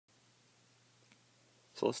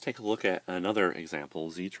So let's take a look at another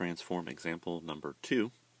example, Z-transform example number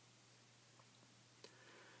 2.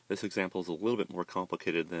 This example is a little bit more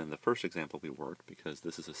complicated than the first example we worked because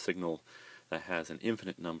this is a signal that has an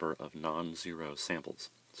infinite number of non-zero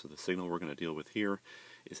samples. So the signal we're going to deal with here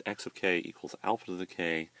is x of k equals alpha to the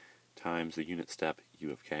k times the unit step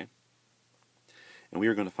u of k. And we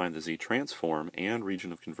are going to find the Z-transform and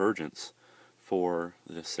region of convergence for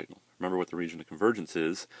this signal. Remember what the region of convergence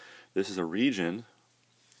is. This is a region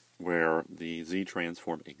where the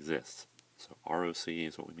Z-transform exists. So ROC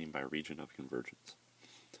is what we mean by region of convergence.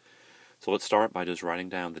 So let's start by just writing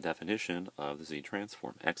down the definition of the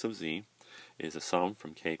Z-transform. X of z is a sum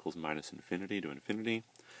from k equals minus infinity to infinity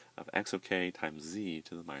of x of k times z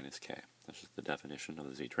to the minus k. That's just the definition of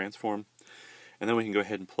the Z-transform. And then we can go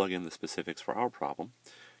ahead and plug in the specifics for our problem.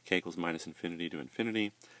 K equals minus infinity to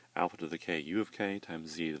infinity, alpha to the k u of k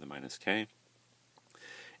times z to the minus k.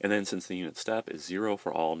 And then since the unit step is 0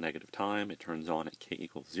 for all negative time, it turns on at k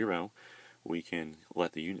equals 0, we can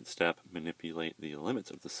let the unit step manipulate the limits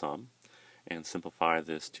of the sum and simplify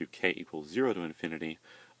this to k equals 0 to infinity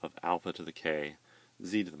of alpha to the k,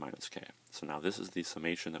 z to the minus k. So now this is the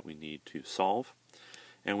summation that we need to solve,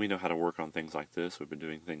 and we know how to work on things like this. We've been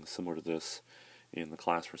doing things similar to this in the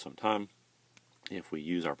class for some time. If we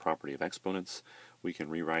use our property of exponents, we can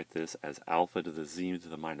rewrite this as alpha to the z to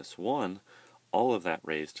the minus 1, all of that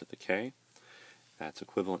raised to the k. That's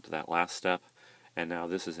equivalent to that last step, and now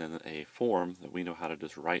this is in a form that we know how to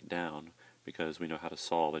just write down because we know how to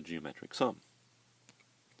solve a geometric sum.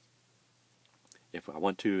 If I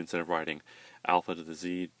want to, instead of writing alpha to the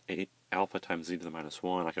z, alpha times z to the minus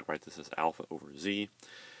 1, I could write this as alpha over z.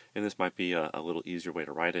 And this might be a little easier way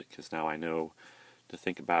to write it because now I know to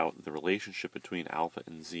think about the relationship between alpha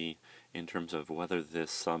and z in terms of whether this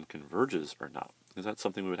sum converges or not. Because that's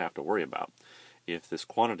something we would have to worry about. If this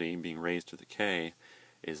quantity being raised to the k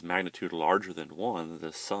is magnitude larger than 1,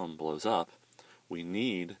 this sum blows up. We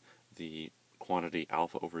need the quantity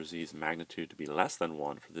alpha over z's magnitude to be less than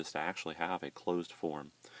 1 for this to actually have a closed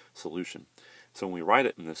form solution. So when we write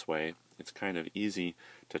it in this way, it's kind of easy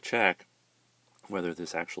to check whether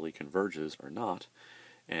this actually converges or not.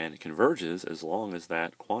 And it converges as long as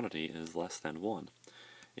that quantity is less than 1.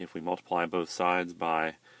 If we multiply both sides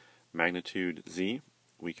by magnitude z,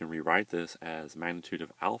 we can rewrite this as magnitude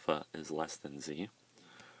of alpha is less than z,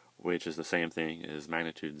 which is the same thing as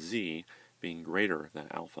magnitude z being greater than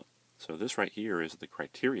alpha. So this right here is the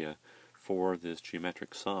criteria for this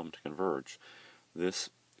geometric sum to converge. This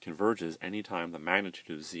converges anytime the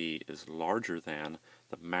magnitude of z is larger than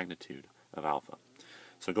the magnitude of alpha.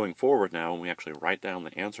 So going forward now, when we actually write down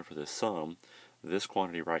the answer for this sum, this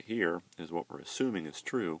quantity right here is what we're assuming is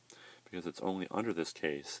true because it's only under this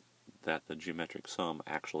case that the geometric sum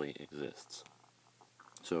actually exists.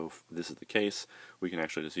 So if this is the case, we can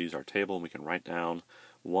actually just use our table and we can write down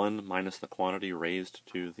 1 minus the quantity raised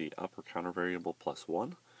to the upper counter variable plus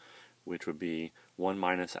 1, which would be 1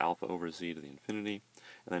 minus alpha over z to the infinity,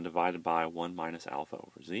 and then divided by 1 minus alpha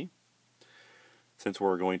over z. Since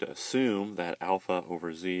we're going to assume that alpha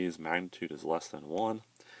over z's magnitude is less than 1,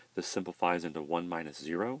 this simplifies into 1 minus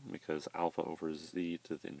 0, because alpha over z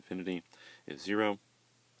to the infinity is 0.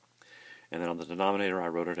 And then on the denominator, I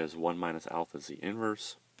wrote it as 1 minus alpha z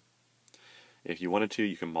inverse. If you wanted to,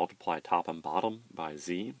 you can multiply top and bottom by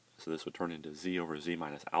z, so this would turn into z over z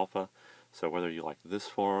minus alpha. So whether you like this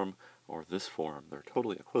form or this form, they're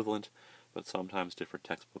totally equivalent, but sometimes different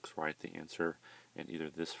textbooks write the answer in either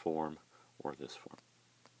this form or this form.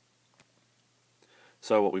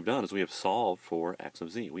 So what we've done is we have solved for x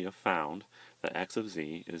of z. We have found that x of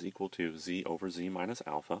z is equal to z over z minus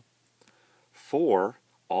alpha for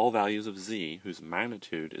all values of z whose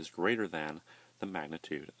magnitude is greater than the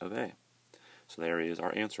magnitude of a. So there is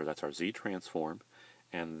our answer. That's our Z-transform,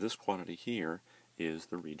 and this quantity here is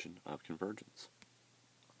the region of convergence.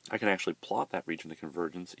 I can actually plot that region of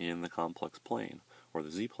convergence in the complex plane, or the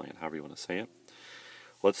z-plane, however you want to say it.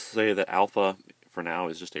 Let's say that alpha, for now,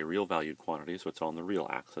 is just a real valued quantity, so it's on the real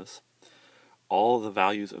axis. All the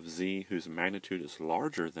values of z whose magnitude is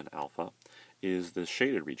larger than alpha is the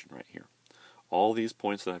shaded region right here. All these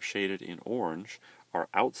points that I've shaded in orange are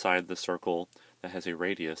outside the circle that has a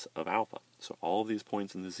radius of alpha. So all of these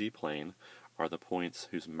points in the z-plane are the points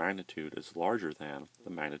whose magnitude is larger than the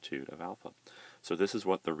magnitude of alpha. So this is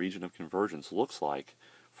what the region of convergence looks like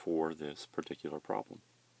for this particular problem.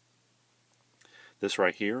 This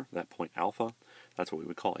right here, that point alpha, that's what we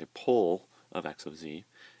would call a pole of x of z,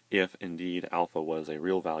 if indeed alpha was a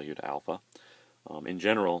real valued alpha. In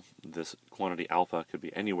general, this quantity alpha could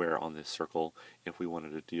be anywhere on this circle if we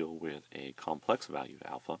wanted to deal with a complex valued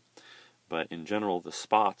alpha. but in general, the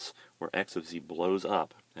spots where x of z blows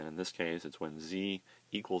up, and in this case, it's when z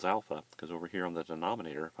equals alpha, because over here on the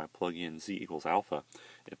denominator, if I plug in z equals alpha,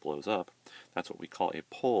 it blows up. That's what we call a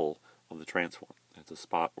pole of the transform. That's a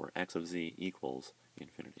spot where x of z equals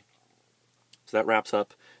infinity. So that wraps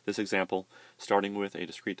up this example. Starting with a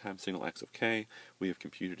discrete time signal x of k, we have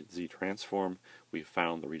computed its z transform, we've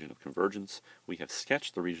found the region of convergence, we have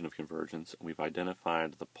sketched the region of convergence, and we've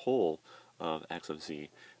identified the pole of x of z,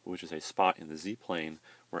 which is a spot in the z-plane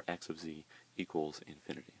where x of z equals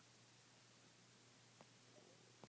infinity.